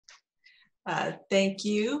Thank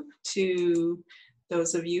you to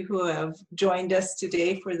those of you who have joined us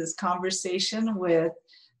today for this conversation with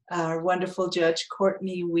our wonderful Judge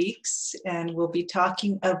Courtney Weeks, and we'll be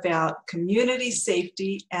talking about community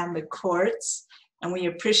safety and the courts. And we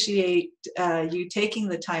appreciate you taking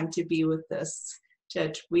the time to be with us,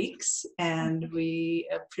 Judge Weeks, and we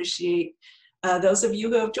appreciate those of you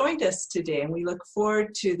who have joined us today. And we look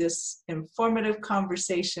forward to this informative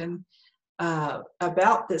conversation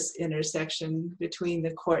about this intersection between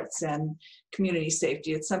the courts and community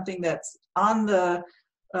safety. It's something that's on the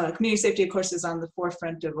community safety, of course, is on the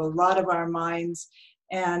forefront of a lot of our minds,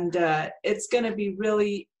 and it's going to be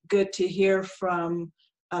really good to hear from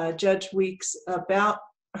Judge Weeks about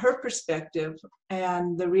her perspective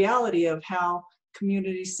and the reality of how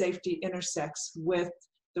community safety intersects with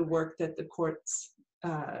the work that the courts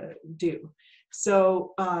do.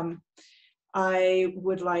 So I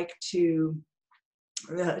would like to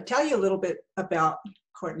tell you a little bit about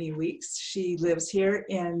Courtney Weeks. She lives here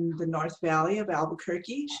in the North Valley of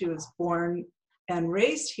Albuquerque. She was born and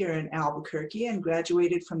raised here in Albuquerque and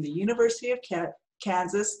graduated from the University of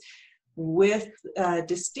Kansas with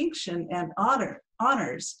distinction and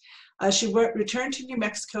honors. She returned to New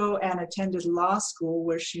Mexico and attended law school,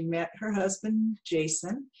 where she met her husband,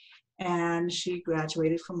 Jason, and she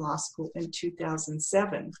graduated from law school in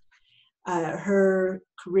 2007. Her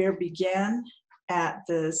career began at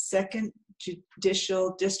the Second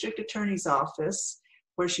Judicial District Attorney's Office,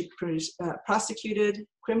 where she prosecuted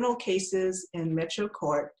criminal cases in Metro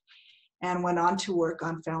Court and went on to work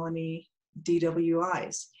on felony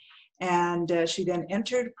DWIs. And she then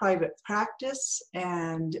entered private practice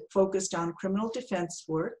and focused on criminal defense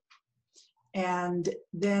work, and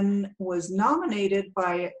then was nominated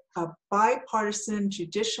by a bipartisan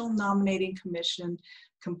judicial nominating commission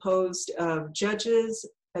composed of judges,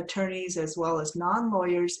 attorneys, as well as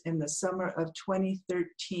non-lawyers in the summer of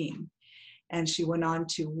 2013. And she went on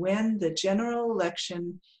to win the general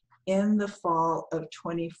election in the fall of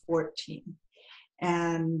 2014.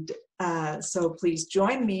 And so please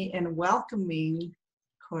join me in welcoming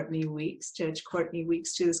Courtney Weeks, Judge Courtney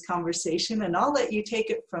Weeks, to this conversation. And I'll let you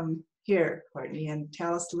take it from here, Courtney, and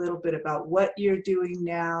tell us a little bit about what you're doing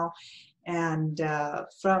now, and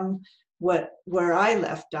from where I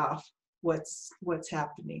left off, what's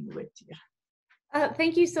happening with you.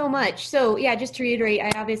 Thank you so much. So yeah, just to reiterate,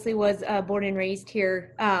 I obviously was born and raised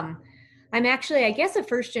here. I'm actually, I guess, a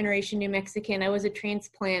first-generation New Mexican. I was a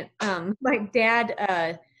transplant. My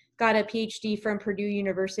dad got a PhD from Purdue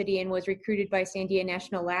University and was recruited by Sandia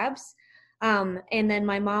National Labs. And then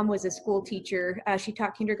my mom was a school teacher. She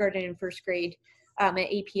taught kindergarten and first grade at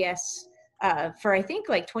APS for, I think,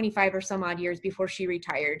 like 25 or some odd years before she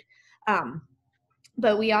retired.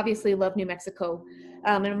 But we obviously love New Mexico.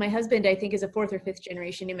 And my husband, I think, is a fourth or fifth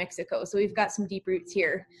generation New Mexico. So we've got some deep roots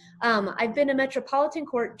here. I've been a Metropolitan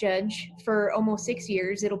Court judge for almost 6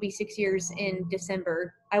 years. It'll be 6 years in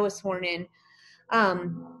December. I was sworn in.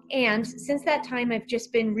 And since that time, I've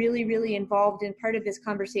just been really, really involved in part of this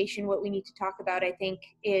conversation. What we need to talk about, I think,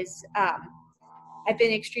 is I've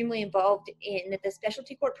been extremely involved in the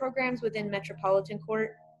specialty court programs within Metropolitan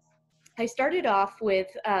Court. I started off with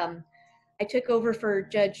I took over for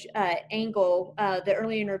Judge Engel, the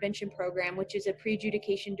Early Intervention Program, which is a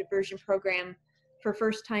pre-adjudication diversion program for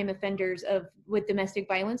first-time offenders with domestic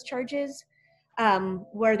violence charges,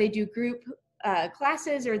 where they do group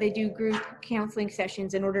classes or they do group counseling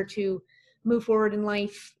sessions in order to move forward in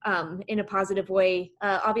life in a positive way.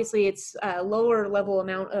 Obviously, it's a lower level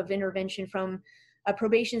amount of intervention from a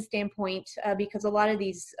probation standpoint because a lot of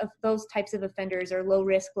those types of offenders are low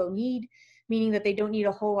risk, low need, meaning that they don't need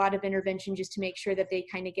a whole lot of intervention just to make sure that they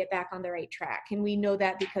kind of get back on the right track. And we know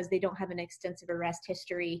that because they don't have an extensive arrest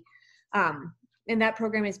history. And that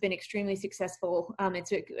program has been extremely successful.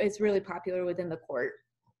 It's really popular within the court.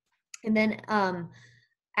 And then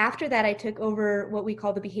after that, I took over what we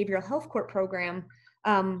call the Behavioral Health Court program,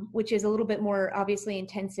 which is a little bit more obviously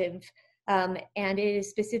intensive. And it is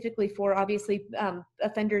specifically for obviously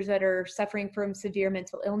offenders that are suffering from severe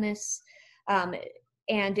mental illness.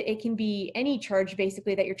 And it can be any charge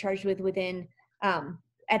basically that you're charged with within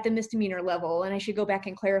at the misdemeanor level. And I should go back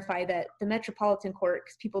and clarify that the Metropolitan Court,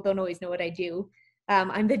 because people don't always know what I do,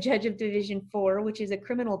 I'm the judge of Division 4, which is a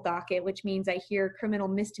criminal docket, which means I hear criminal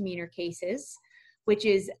misdemeanor cases, which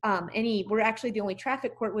is we're actually the only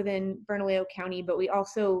traffic court within Bernalillo County, but we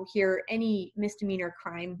also hear any misdemeanor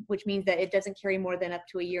crime, which means that it doesn't carry more than up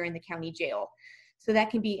to a year in the county jail. So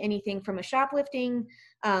that can be anything from a shoplifting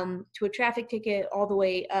to a traffic ticket, all the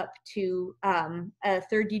way up to a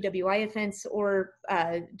third DWI offense or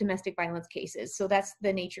domestic violence cases. So that's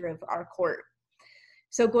the nature of our court.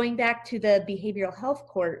 So going back to the behavioral health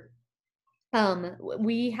court,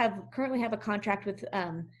 we currently have a contract with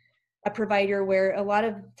a provider where a lot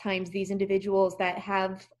of times these individuals that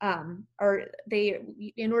have in order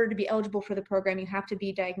to be eligible for the program, you have to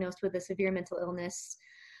be diagnosed with a severe mental illness.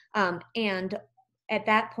 And at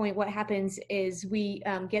that point, what happens is we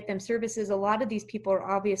get them services. A lot of these people are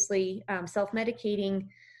obviously self-medicating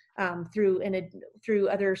through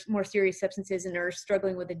other more serious substances and are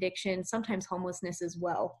struggling with addiction, sometimes homelessness as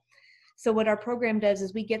well. So what our program does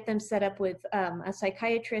is we get them set up with a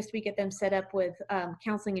psychiatrist, we get them set up with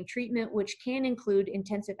counseling and treatment, which can include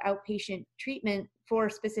intensive outpatient treatment for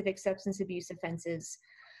specific substance abuse offenses.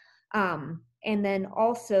 And then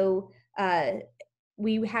also,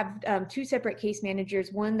 we have two separate case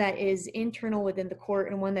managers, one that is internal within the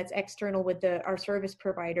court and one that's external with our service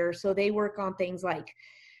provider. So they work on things like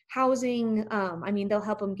housing. They'll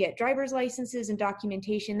help them get driver's licenses and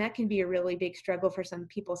documentation. That can be a really big struggle for some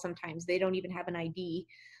people. Sometimes they don't even have an ID.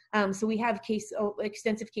 So we have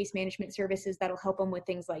extensive case management services that'll help them with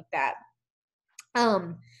things like that.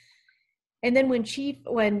 And then when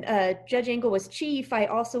Judge Engel was chief, I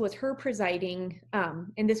also was her presiding,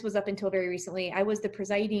 and this was up until very recently, I was the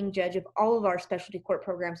presiding judge of all of our specialty court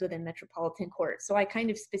programs within Metropolitan Court. So I kind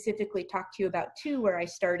of specifically talked to you about two where I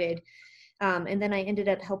started, and then I ended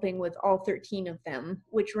up helping with all 13 of them,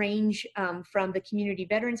 which range from the Community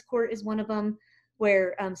Veterans Court is one of them,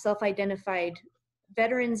 where self-identified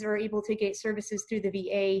veterans are able to get services through the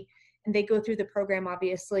VA, and they go through the program,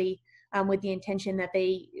 obviously, with the intention that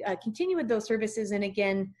they continue with those services. And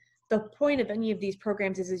again, the point of any of these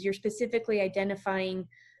programs is you're specifically identifying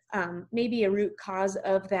maybe a root cause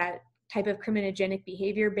of that type of criminogenic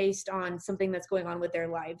behavior based on something that's going on with their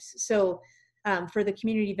lives. So for the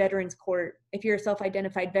Community Veterans Court, if you're a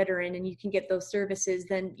self-identified veteran and you can get those services,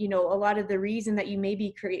 then a lot of the reason that you may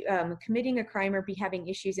be committing a crime or be having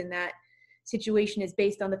issues in that situation is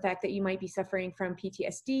based on the fact that you might be suffering from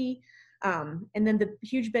PTSD. And then the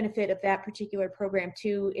huge benefit of that particular program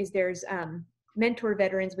too is there's mentor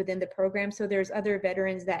veterans within the program. So there's other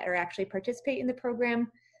veterans that are actually participate in the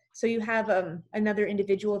program. So you have another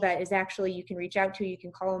individual that is actually you can reach out to, you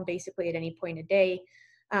can call them basically at any point a day.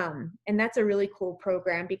 And that's a really cool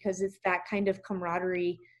program because it's that kind of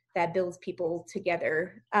camaraderie that builds people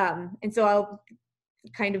together. And so I'll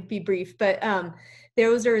kind of be brief, but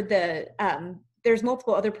those are there's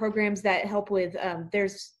multiple other programs that help with,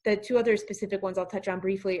 there's the two other specific ones I'll touch on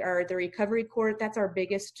briefly are the Recovery Court. That's our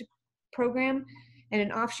biggest program. And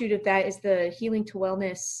an offshoot of that is the Healing to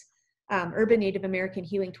Wellness, Urban Native American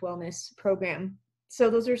Healing to Wellness program. So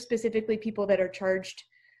those are specifically people that are charged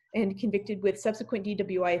and convicted with subsequent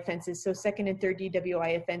DWI offenses, so second and third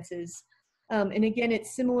DWI offenses. And again,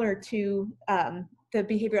 it's similar to the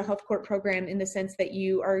Behavioral Health Court program in the sense that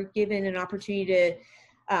you are given an opportunity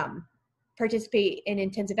to participate in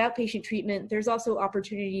intensive outpatient treatment. There's also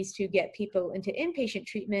opportunities to get people into inpatient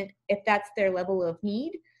treatment if that's their level of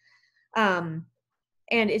need. And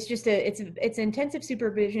it's just it's intensive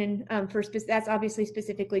supervision that's obviously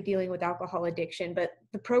specifically dealing with alcohol addiction, but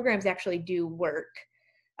the programs actually do work.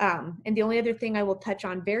 And the only other thing I will touch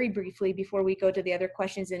on very briefly before we go to the other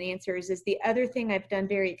questions and answers is the other thing I've done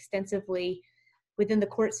very extensively within the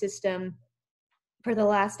court system for the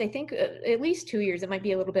last, I think, at least 2 years, it might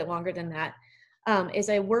be a little bit longer than that, is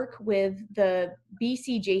I work with the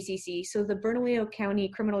BCJCC, so the Bernalillo County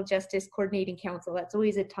Criminal Justice Coordinating Council. That's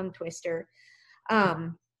always a tongue twister,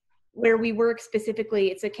 where we work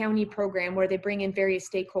specifically, it's a county program where they bring in various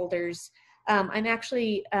stakeholders. I'm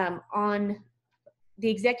actually on the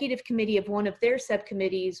executive committee of one of their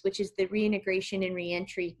subcommittees, which is the Reintegration and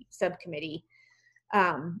Reentry Subcommittee.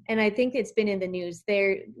 And I think it's been in the news.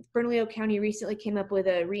 Bernalillo County recently came up with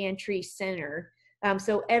a reentry center.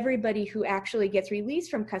 So everybody who actually gets released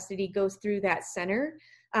from custody goes through that center.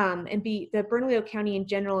 The Bernalillo County in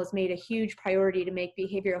general has made a huge priority to make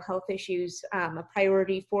behavioral health issues a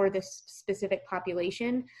priority for this specific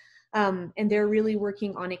population. And they're really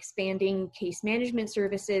working on expanding case management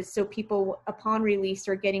services so people upon release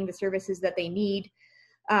are getting the services that they need.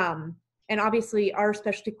 And obviously our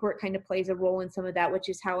specialty court kind of plays a role in some of that, which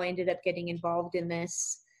is how I ended up getting involved in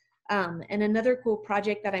this. And another cool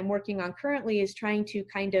project that I'm working on currently is trying to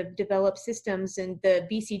kind of develop systems, and the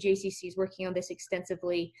BCJCC is working on this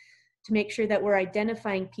extensively to make sure that we're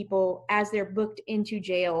identifying people as they're booked into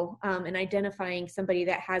jail and identifying somebody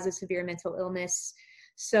that has a severe mental illness.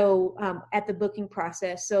 So at the booking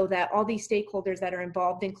process, so that all these stakeholders that are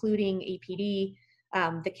involved, including APD,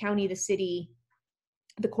 the county, the city,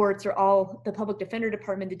 the courts are all, the public defender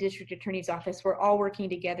department, the district attorney's office, we're all working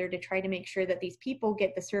together to try to make sure that these people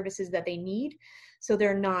get the services that they need, so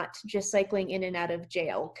they're not just cycling in and out of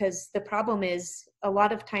jail. Because the problem is a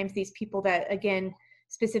lot of times these people that, again,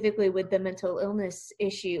 specifically with the mental illness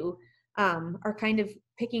issue, are kind of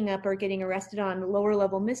picking up or getting arrested on lower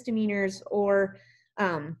level misdemeanors, or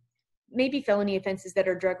maybe felony offenses that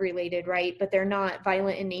are drug related, right? But they're not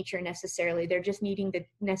violent in nature necessarily. They're just needing the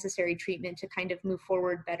necessary treatment to kind of move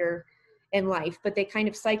forward better in life. But they kind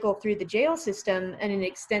of cycle through the jail system at an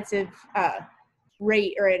extensive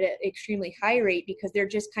rate, or at an extremely high rate, because they're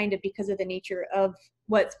just kind of, because of the nature of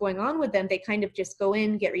what's going on with them, they kind of just go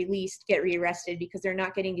in, get released, get rearrested, because they're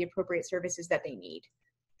not getting the appropriate services that they need.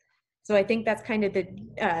 So I think that's kind of the,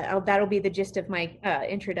 that'll be the gist of my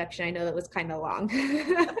introduction. I know that was kind of long.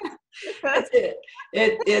 That's it.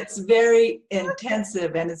 It's very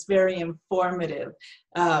intensive and it's very informative.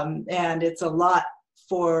 And it's a lot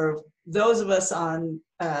for those of us on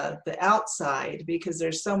the outside, because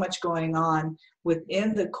there's so much going on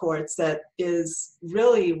within the courts that is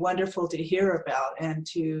really wonderful to hear about and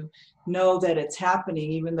to know that it's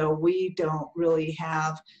happening, even though we don't really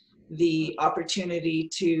have the opportunity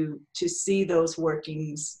to see those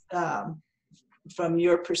workings from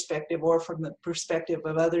your perspective or from the perspective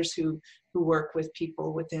of others who work with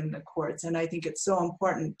people within the courts. And I think it's so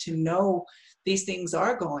important to know these things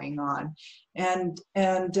are going on. And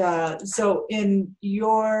so in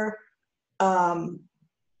your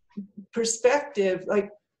perspective, like,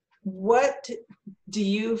 what do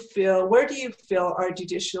you feel, where do you feel our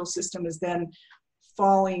judicial system is then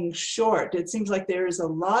falling short? It seems like there is a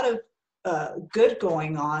lot of good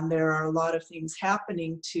going on. There are a lot of things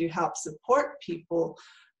happening to help support people,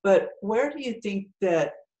 but where do you think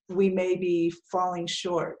that we may be falling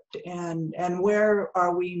short, and where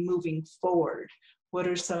are we moving forward? What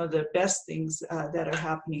are some of the best things that are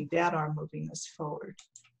happening that are moving us forward?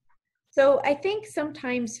 So I think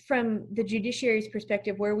sometimes from the judiciary's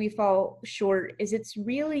perspective, where we fall short is it's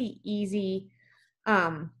really easy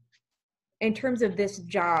in terms of this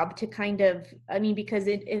job to kind of, I mean, because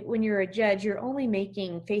when you're a judge, you're only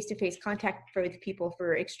making face-to-face contact with people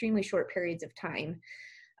for extremely short periods of time.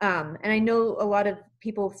 And I know a lot of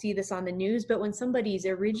people see this on the news, but when somebody's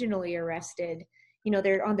originally arrested, you know,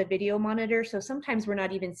 they're on the video monitor. So sometimes we're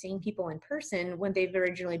not even seeing people in person when they've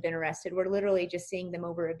originally been arrested. We're literally just seeing them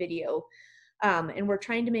over a video. And we're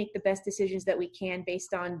trying to make the best decisions that we can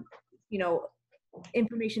based on, you know,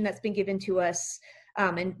 information that's been given to us,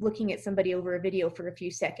 and looking at somebody over a video for a few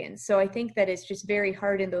seconds. So I think that it's just very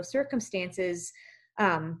hard in those circumstances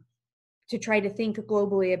to try to think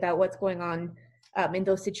globally about what's going on in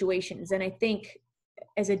those situations. And I think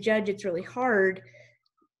as a judge, it's really hard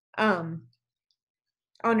on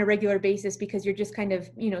a regular basis, because you're just kind of,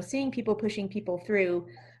 you know, seeing people, pushing people through.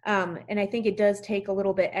 And I think it does take a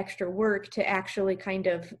little bit extra work to actually kind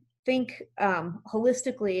of think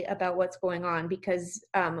holistically about what's going on, because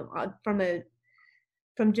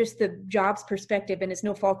from just the job's perspective, and it's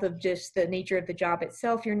no fault of just the nature of the job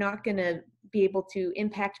itself, you're not going to be able to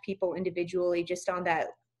impact people individually just on that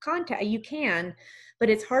contact. You can, but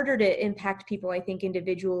it's harder to impact people, I think,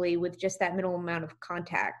 individually with just that minimal amount of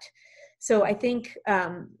contact. So I think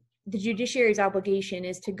the judiciary's obligation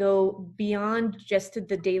is to go beyond just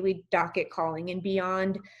the daily docket calling and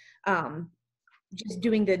beyond just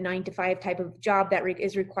doing the 9-to-5 type of job that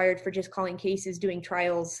is required for just calling cases, doing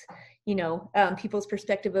trials, you know, people's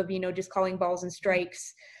perspective of, you know, just calling balls and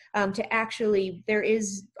strikes, to actually, there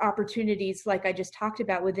is opportunities like I just talked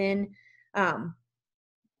about within,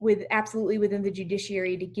 absolutely within the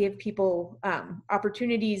judiciary, to give people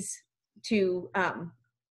opportunities to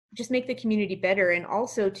just make the community better, and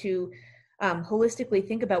also to holistically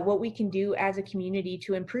think about what we can do as a community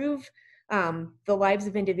to improve the lives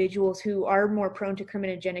of individuals who are more prone to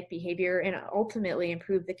criminogenic behavior, and ultimately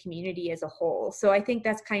improve the community as a whole. So I think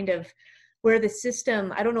that's kind of where the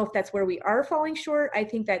system, I don't know if that's where we are falling short. I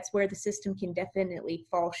think that's where the system can definitely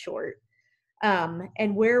fall short.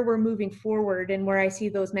 And where we're moving forward, and where I see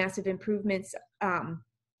those massive improvements,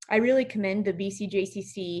 I really commend the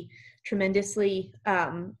BCJCC tremendously,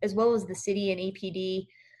 as well as the city and APD.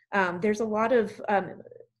 There's a lot of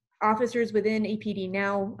officers within APD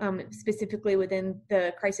now, specifically within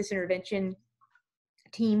the crisis intervention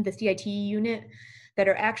team, the CIT unit, that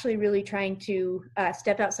are actually really trying to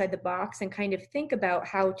step outside the box and kind of think about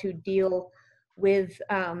how to deal with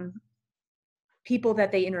people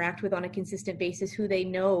that they interact with on a consistent basis, who they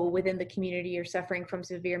know within the community are suffering from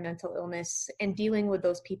severe mental illness, and dealing with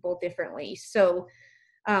those people differently. So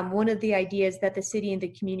one of the ideas that the city and the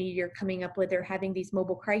community are coming up with are having these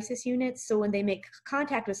mobile crisis units. So when they make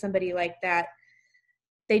contact with somebody like that,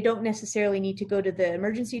 they don't necessarily need to go to the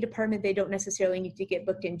emergency department. They don't necessarily need to get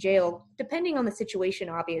booked in jail, depending on the situation,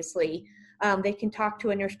 obviously. They can talk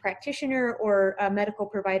to a nurse practitioner or a medical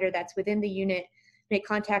provider that's within the unit, make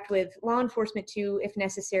contact with law enforcement too, if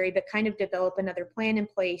necessary, but kind of develop another plan in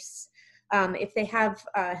place. If they have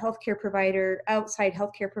a healthcare provider, outside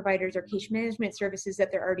healthcare providers or case management services that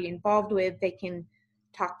they're already involved with, they can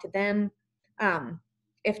talk to them.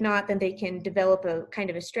 If not, then they can develop a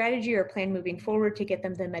kind of a strategy or a plan moving forward to get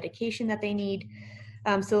them the medication that they need.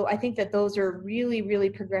 So I think that those are really,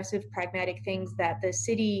 really progressive, pragmatic things that the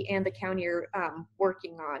city and the county are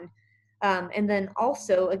working on. And then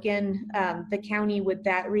also, again, the county with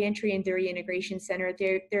that reentry and the reintegration center,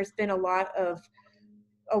 there's been a lot of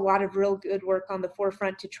real good work on the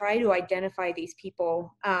forefront to try to identify these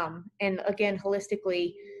people. And again,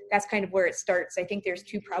 holistically, that's kind of where it starts. I think there's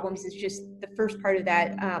two problems. It's just the first part of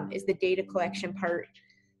that is the data collection part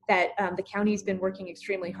that the county's been working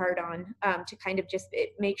extremely hard on to kind of just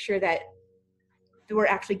make sure that we're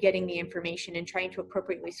actually getting the information and trying to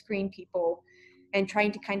appropriately screen people and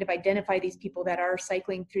trying to kind of identify these people that are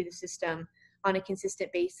cycling through the system on a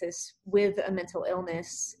consistent basis with a mental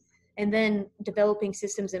illness, and then developing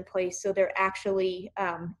systems in place so they're actually,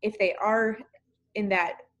 if they are in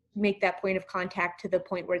that, make that point of contact to the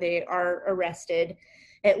point where they are arrested,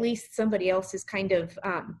 at least somebody else is kind of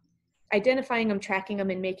identifying them, tracking them,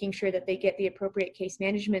 and making sure that they get the appropriate case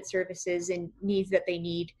management services and needs that they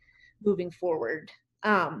need moving forward.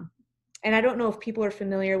 And I don't know if people are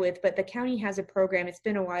familiar with, but the county has a program, it's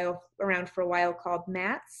been around for a while, called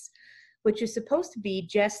MATS, which is supposed to be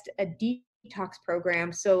just a detox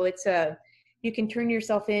program. So you can turn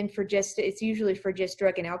yourself in for it's usually for just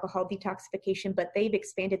drug and alcohol detoxification, but they've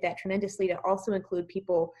expanded that tremendously to also include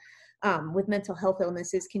people with mental health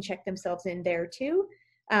illnesses can check themselves in there too,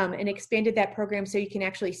 and expanded that program so you can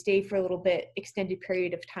actually stay for a little bit extended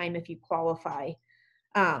period of time if you qualify.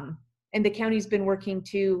 And the county's been working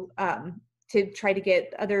to try to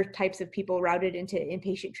get other types of people routed into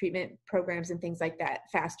inpatient treatment programs and things like that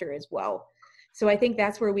faster as well. So I think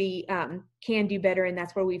that's where we can do better, and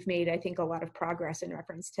that's where we've made, I think, a lot of progress in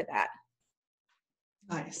reference to that.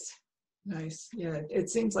 Nice. Yeah, it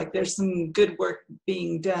seems like there's some good work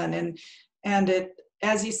being done, and it,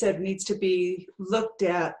 as you said, needs to be looked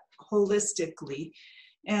at holistically,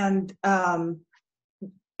 and I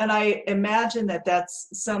imagine that that's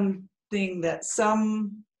something that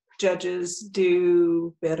some judges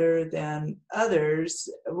do better than others.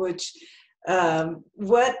 Which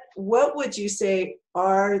what would you say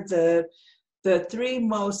are the three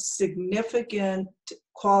most significant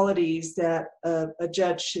qualities that a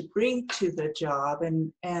judge should bring to the job,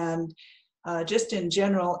 and just in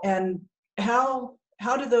general, and how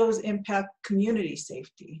do those impact community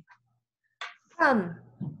safety?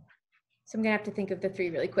 So I'm gonna have to think of the three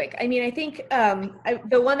really quick. I mean, I think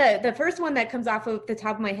the first one that comes off of the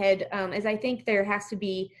top of my head is I think there has to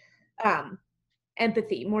be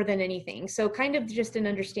empathy more than anything. So kind of just an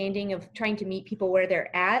understanding of trying to meet people where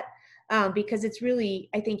they're at, because it's really,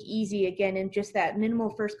 I think, easy, again, in just that minimal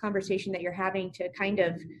first conversation that you're having, to kind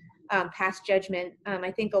of pass judgment.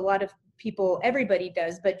 I think a lot of people, everybody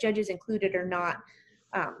does, but judges included, are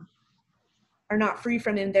not free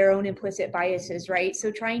from their own implicit biases, right?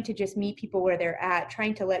 So trying to just meet people where they're at,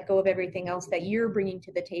 trying to let go of everything else that you're bringing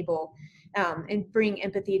to the table, and bring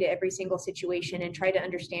empathy to every single situation, and try to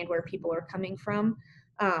understand where people are coming from,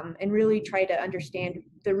 and really try to understand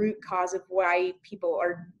the root cause of why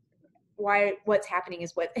what's happening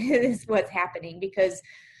is what's happening, because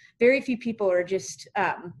very few people are just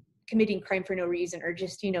committing crime for no reason, or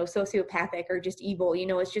just, sociopathic, or just evil.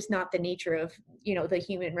 It's just not the nature of, the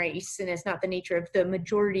human race, and it's not the nature of the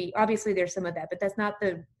majority. Obviously there's some of that, but that's not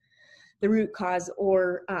the root cause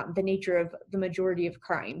or the nature of the majority of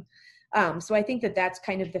crime. So I think that that's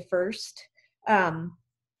kind of the first.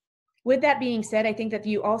 With that being said, I think that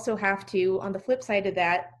you also have to, on the flip side of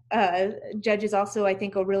that, judges also, I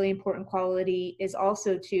think a really important quality is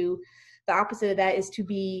also the opposite of that is to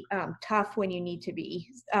be tough when you need to be.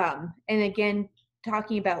 And again,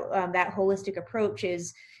 talking about that holistic approach,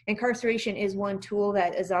 is incarceration is one tool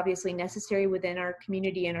that is obviously necessary within our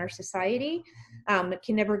community and our society. It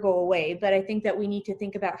can never go away, but I think that we need to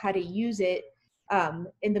think about how to use it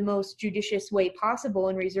in the most judicious way possible,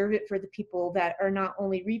 and reserve it for the people that are not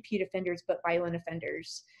only repeat offenders but violent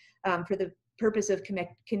offenders, for the purpose of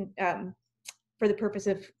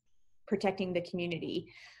protecting the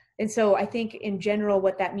community. And so I think in general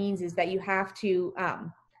what that means is that you have to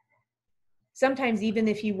sometimes, even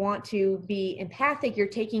if you want to be empathic, you're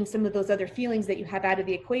taking some of those other feelings that you have out of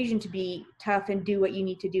the equation to be tough and do what you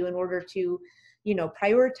need to do in order to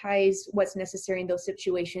prioritize what's necessary in those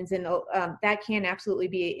situations. And that can absolutely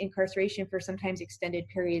be incarceration for sometimes extended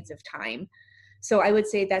periods of time. So I would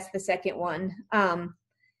say that's the second one.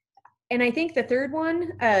 And I think the third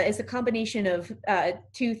one is a combination of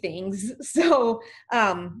two things. So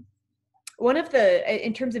one of the,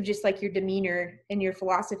 in terms of just like your demeanor and your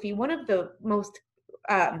philosophy, one of the most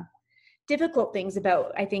difficult things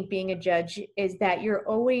about, I think, being a judge is that you're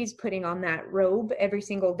always putting on that robe every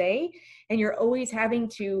single day, and you're always having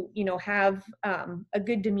to, have a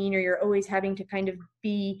good demeanor. You're always having to kind of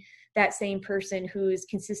be that same person who's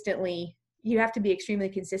consistently, you have to be extremely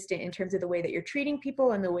consistent in terms of the way that you're treating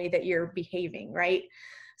people and the way that you're behaving, right?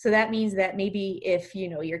 So that means that maybe if,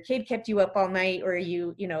 your kid kept you up all night, or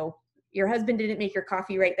your husband didn't make your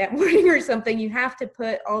coffee right that morning or something, you have to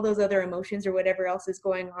put all those other emotions or whatever else is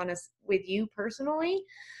going on with you personally,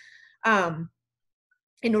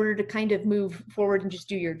 in order to kind of move forward and just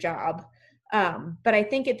do your job. But I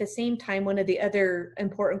think at the same time, one of the other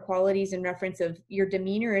important qualities in reference of your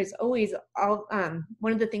demeanor is always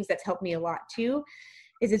one of the things that's helped me a lot too,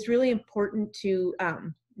 is it's really important to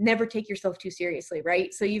never take yourself too seriously,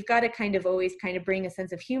 right? So you've got to kind of always kind of bring a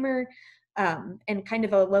sense of humor and kind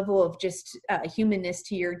of a level of just humanness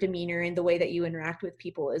to your demeanor and the way that you interact with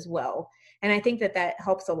people as well. And I think that that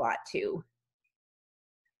helps a lot too.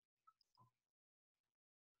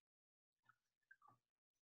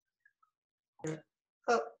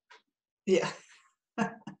 Oh, yeah.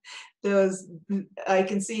 I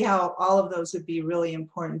can see how all of those would be really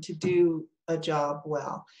important to do a job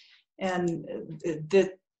well. And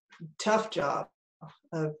the tough job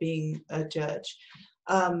of being a judge.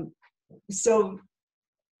 So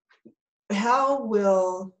how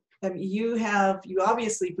will, you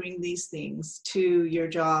obviously bring these things to your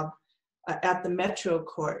job at the Metro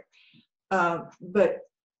Court, but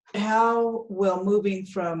how will moving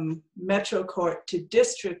from Metro Court to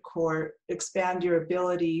District Court expand your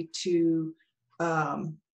ability to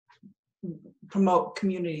promote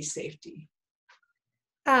community safety?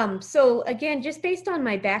 So again, just based on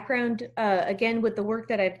my background, again, with the work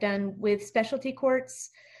that I've done with specialty courts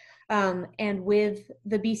and with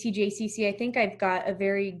the BCJCC, I think I've got a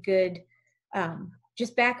very good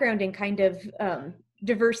just background in kind of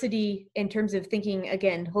diversity in terms of thinking,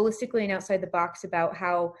 again, holistically and outside the box about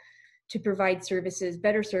how to provide services,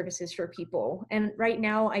 better services for people. And right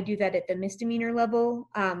now I do that at the misdemeanor level.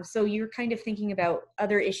 So you're kind of thinking about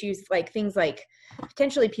other issues, like things like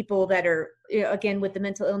potentially people that are, again, with the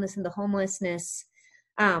mental illness and the homelessness.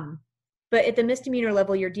 But at the misdemeanor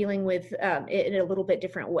level, you're dealing with it in a little bit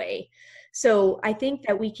different way. So I think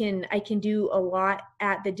that I can do a lot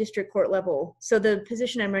at the district court level. So the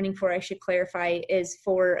position I'm running for, I should clarify, is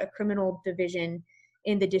for a criminal division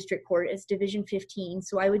in the district court. It's Division 15.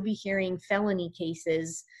 So I would be hearing felony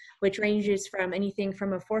cases, which ranges from anything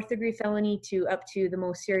from a 4th-degree felony to up to the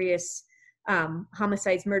most serious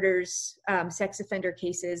homicides, murders, sex offender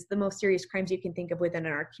cases, the most serious crimes you can think of within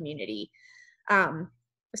our community.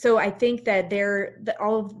 So I think that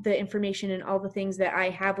all of the information and all the things that I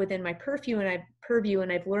have within my purview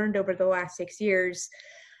and I've learned over the last 6 years,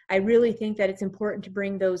 I really think that it's important to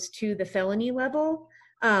bring those to the felony level.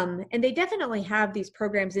 And they definitely have these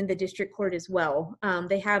programs in the district court as well.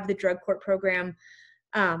 They have the drug court program.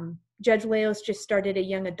 Judge Leos just started a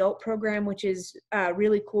young adult program, which is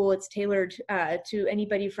really cool. It's tailored to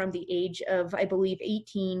anybody from the age of, I believe,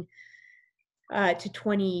 18 to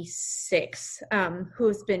 26 who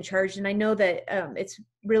has been charged. And I know that it's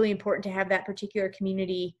really important to have that particular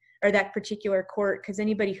community or that particular court, because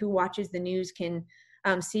anybody who watches the news can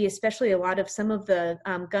see, especially a lot of some of the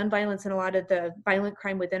gun violence and a lot of the violent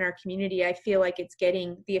crime within our community. I feel like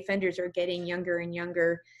the offenders are getting younger and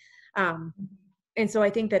younger. And so I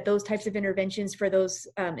think that those types of interventions for those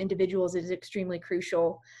individuals is extremely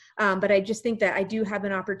crucial. But I just think that I do have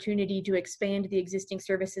an opportunity to expand the existing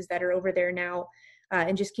services that are over there now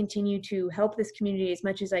and just continue to help this community as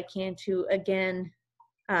much as I can to, again,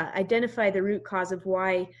 identify the root cause of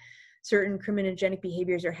why certain criminogenic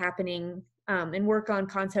behaviors are happening, and work on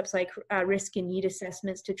concepts like risk and need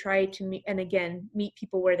assessments to try to meet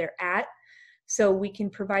people where they're at, so we can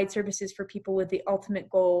provide services for people with the ultimate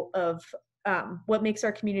goal of what makes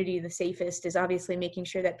our community the safest is obviously making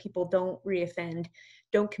sure that people don't reoffend,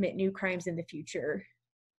 don't commit new crimes in the future.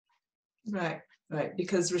 Right,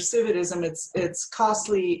 because recidivism, it's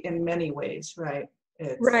costly in many ways, right?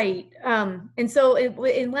 Right. And so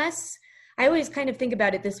unless, I always kind of think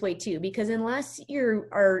about it this way too, because unless you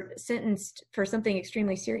are sentenced for something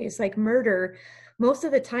extremely serious like murder, most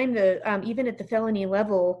of the time, even at the felony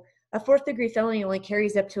level, a 4th-degree felony only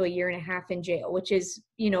carries up to 1.5 years in jail, which is,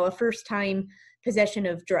 a first-time possession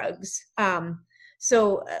of drugs.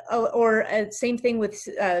 So, same thing with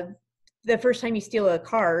the first time you steal a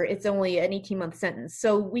car, it's only an 18-month sentence.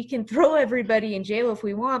 So we can throw everybody in jail if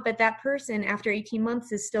we want, but that person after 18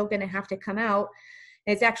 months is still going to have to come out.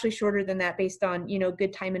 And it's actually shorter than that based on,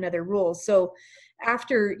 good time and other rules. So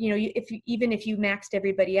after, even if you maxed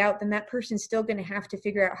everybody out, then that person's still going to have to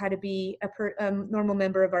figure out how to be a normal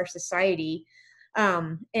member of our society.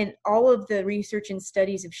 And all of the research and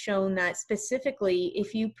studies have shown that specifically,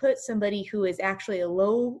 if you put somebody who is actually a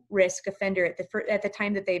low risk offender at the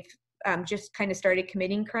time that they've just kind of started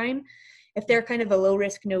committing crime, if they're kind of a low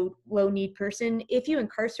risk, low need person, if you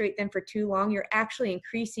incarcerate them for too long, you're actually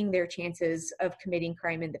increasing their chances of committing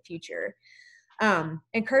crime in the future.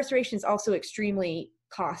 Incarceration is also extremely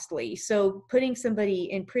costly. So putting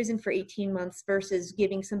somebody in prison for 18 months versus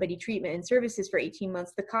giving somebody treatment and services for 18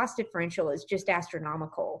 months, the cost differential is just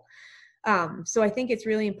astronomical. So I think it's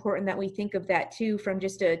really important that we think of that too, from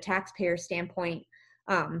just a taxpayer standpoint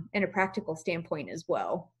and a practical standpoint as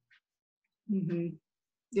well. Mm-hmm.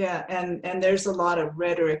 Yeah, and there's a lot of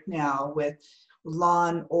rhetoric now with law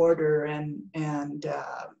and order and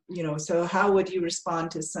so how would you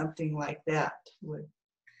respond to something like that?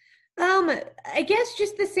 I guess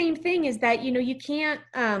just the same thing is that, you can't,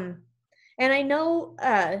 and I know,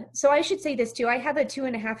 so I should say this too, I have a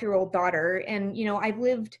 2.5-year-old daughter, and, I've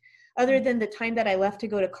lived, other than the time that I left to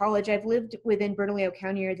go to college, I've lived within Bernalillo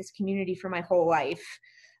County or this community for my whole life.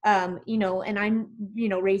 And I'm,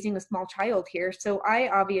 raising a small child here. So I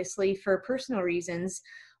obviously, for personal reasons,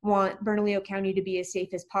 want Bernalillo County to be as safe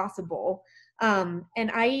as possible. And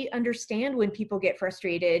I understand when people get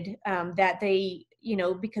frustrated that they,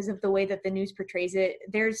 because of the way that the news portrays it,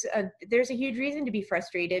 there's a huge reason to be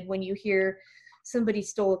frustrated when you hear somebody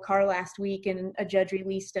stole a car last week and a judge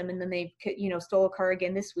released them, and then they, stole a car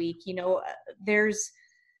again this week. There's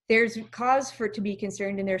cause to be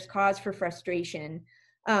concerned, and there's cause for frustration.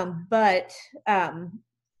 But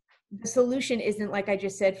the solution isn't, like I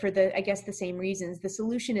just said, for the same reasons. The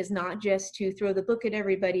solution is not just to throw the book at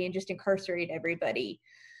everybody and just incarcerate everybody.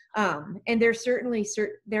 And there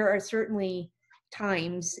are certainly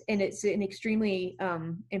times, and it's an extremely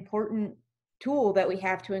important tool that we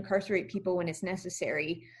have to incarcerate people when it's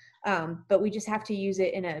necessary. But we just have to use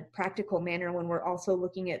it in a practical manner when we're also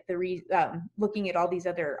looking at looking at all these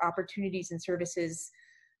other opportunities and services.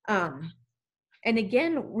 And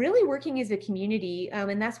again, really working as a community.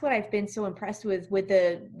 And that's what I've been so impressed with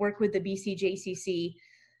the work with the BCJCC,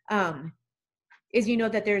 is,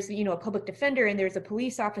 that there's, a public defender, and there's a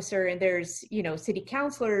police officer, and there's, city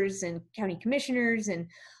councilors and county commissioners and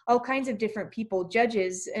all kinds of different people,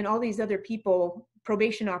 judges, and all these other people,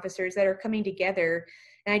 probation officers, that are coming together.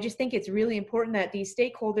 And I just think it's really important that these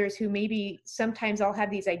stakeholders, who maybe sometimes all have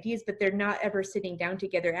these ideas, but they're not ever sitting down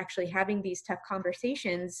together, actually having these tough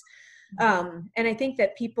conversations. And I think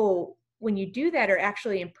that people, when you do that, are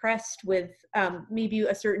actually impressed with maybe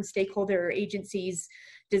a certain stakeholder or agency's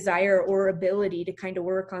desire or ability to kind of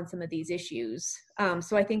work on some of these issues.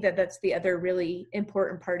 So I think that that's the other really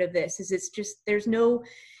important part of this, is it's just, there's no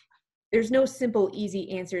simple,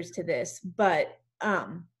 easy answers to this. But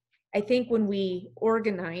I think when we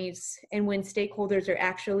organize, and when stakeholders are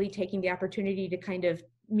actually taking the opportunity to kind of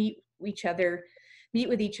meet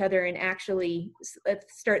with each other and actually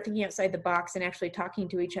start thinking outside the box and actually talking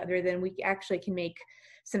to each other, then we actually can make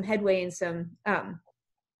some headway and some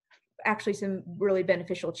really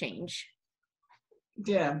beneficial change.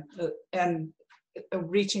 Yeah, and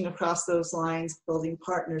reaching across those lines, building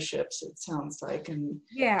partnerships, it sounds like. And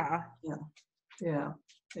yeah,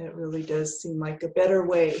 it really does seem like a better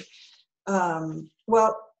way.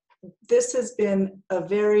 Well, this has been a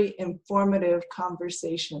very informative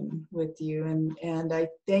conversation with you, and I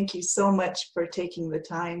thank you so much for taking the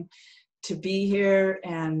time to be here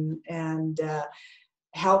and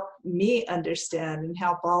help me understand and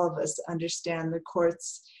help all of us understand the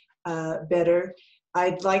courts better.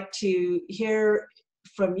 I'd like to hear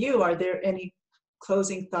from you. Are there any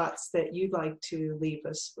closing thoughts that you'd like to leave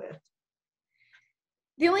us with?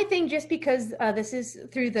 The only thing, just because this is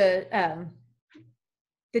through the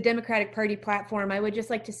Democratic Party platform, I would just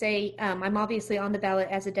like to say I'm obviously on the ballot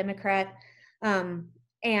as a Democrat,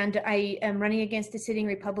 and I am running against a sitting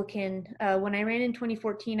Republican. When I ran in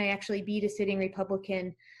 2014, I actually beat a sitting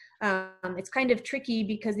Republican. It's kind of tricky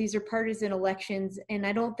because these are partisan elections, and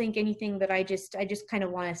I don't think anything that I just kind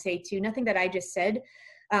of want to say too, nothing that I just said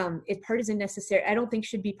is partisan necessary. I don't think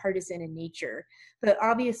should be partisan in nature. But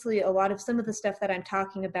obviously, some of the stuff that I'm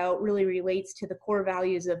talking about really relates to the core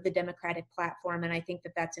values of the Democratic platform, and I think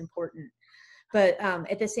that that's important. But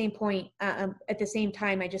at the same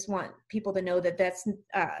time, I just want people to know that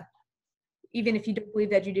even if you don't believe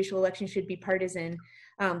that judicial elections should be partisan,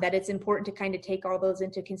 that it's important to kind of take all those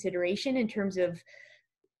into consideration in terms of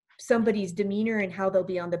somebody's demeanor and how they'll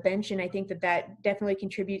be on the bench. And I think that that definitely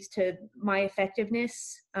contributes to my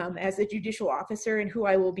effectiveness as a judicial officer and who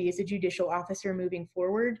I will be as a judicial officer moving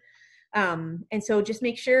forward. And so just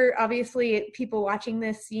make sure, obviously, people watching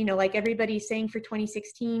this, you know, like everybody's saying for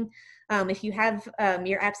 2016, if you have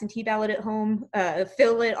your absentee ballot at home,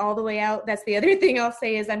 fill it all the way out. That's the other thing I'll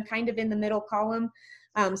say is I'm kind of in the middle column.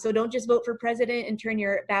 So don't just vote for president and turn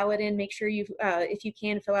your ballot in. Make sure you, if you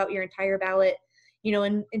can, fill out your entire ballot. You know,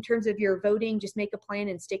 in terms of your voting, just make a plan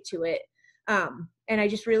and stick to it. And I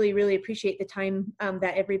just really, really appreciate the time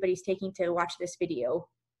that everybody's taking to watch this video.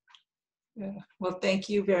 Yeah. Well, thank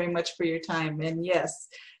you very much for your time. And yes,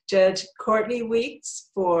 Judge Courtney Weeks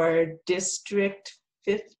for District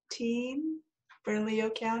 15, Bernalillo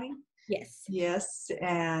County. Yes. Yes,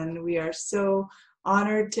 and we are so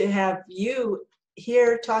honored to have you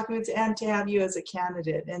here talking with, and to have you as a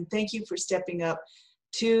candidate. And thank you for stepping up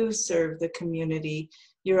to serve the community.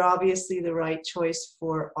 You're obviously the right choice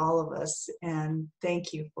for all of us, and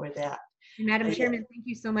thank you for that. Madam Chairman, thank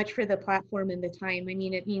you so much for the platform and the time. I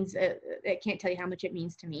mean, it means, I can't tell you how much it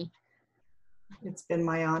means to me. It's been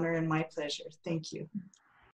my honor and my pleasure. Thank you.